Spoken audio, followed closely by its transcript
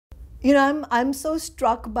I'm so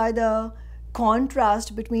struck by the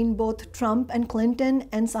contrast between both Trump and Clinton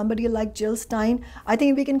and somebody like Jill Stein. I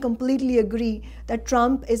think we can completely agree that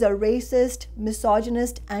Trump is a racist,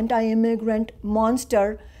 misogynist, anti-immigrant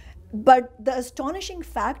monster. But the astonishing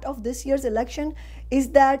fact of this year's election is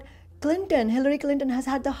that Hillary Clinton, has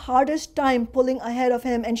had the hardest time pulling ahead of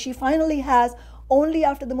him, and she finally has only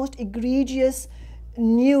after the most egregious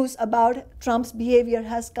news about Trump's behavior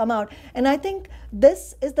has come out. And I think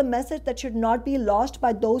this is the message that should not be lost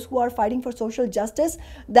by those who are fighting for social justice,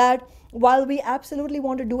 that while we absolutely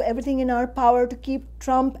want to do everything in our power to keep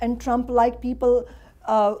Trump and Trump-like people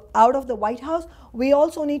out of the White House, we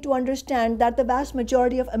also need to understand that the vast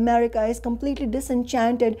majority of America is completely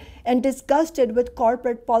disenchanted and disgusted with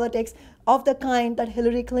corporate politics of the kind that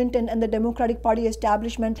Hillary Clinton and the Democratic Party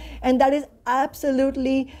establishment, and that is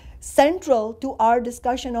absolutely central to our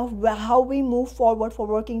discussion of how we move forward for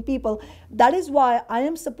working people. That is why I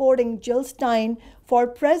am supporting Jill Stein for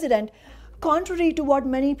president. Contrary to what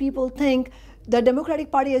many people think, the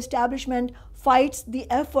Democratic Party establishment fights the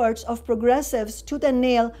efforts of progressives to the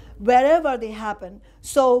nail wherever they happen.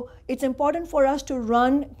 So it's important for us to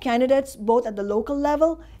run candidates both at the local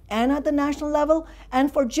level and at the national level.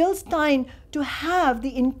 And for Jill Stein to have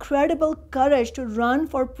the incredible courage to run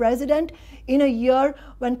for president in a year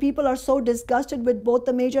when people are so disgusted with both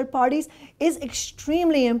the major parties is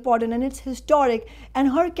extremely important, and it's historic. And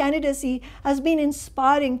her candidacy has been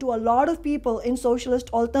inspiring to a lot of people in Socialist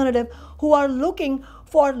Alternative who are looking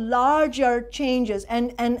for larger changes.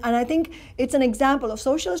 And I think it's an example of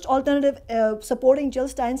Socialist Alternative supporting Jill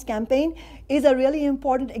Stein's campaign is a really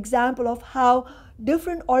important example of how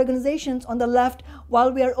different organizations on the left,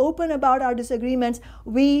 while we are open about our disagreements,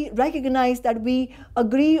 we recognize that we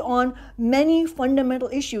agree on many fundamental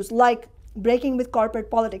issues like breaking with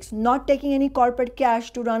corporate politics, not taking any corporate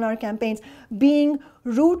cash to run our campaigns, being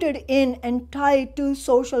rooted in and tied to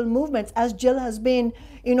social movements, as Jill has been,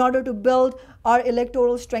 in order to build our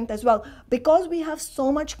electoral strength as well. Because we have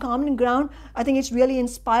so much common ground, I think it's really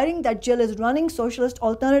inspiring that Jill is running. Socialist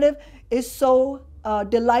Alternative is so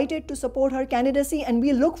delighted to support her candidacy, and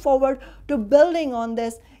we look forward to building on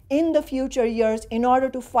this in the future years in order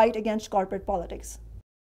to fight against corporate politics.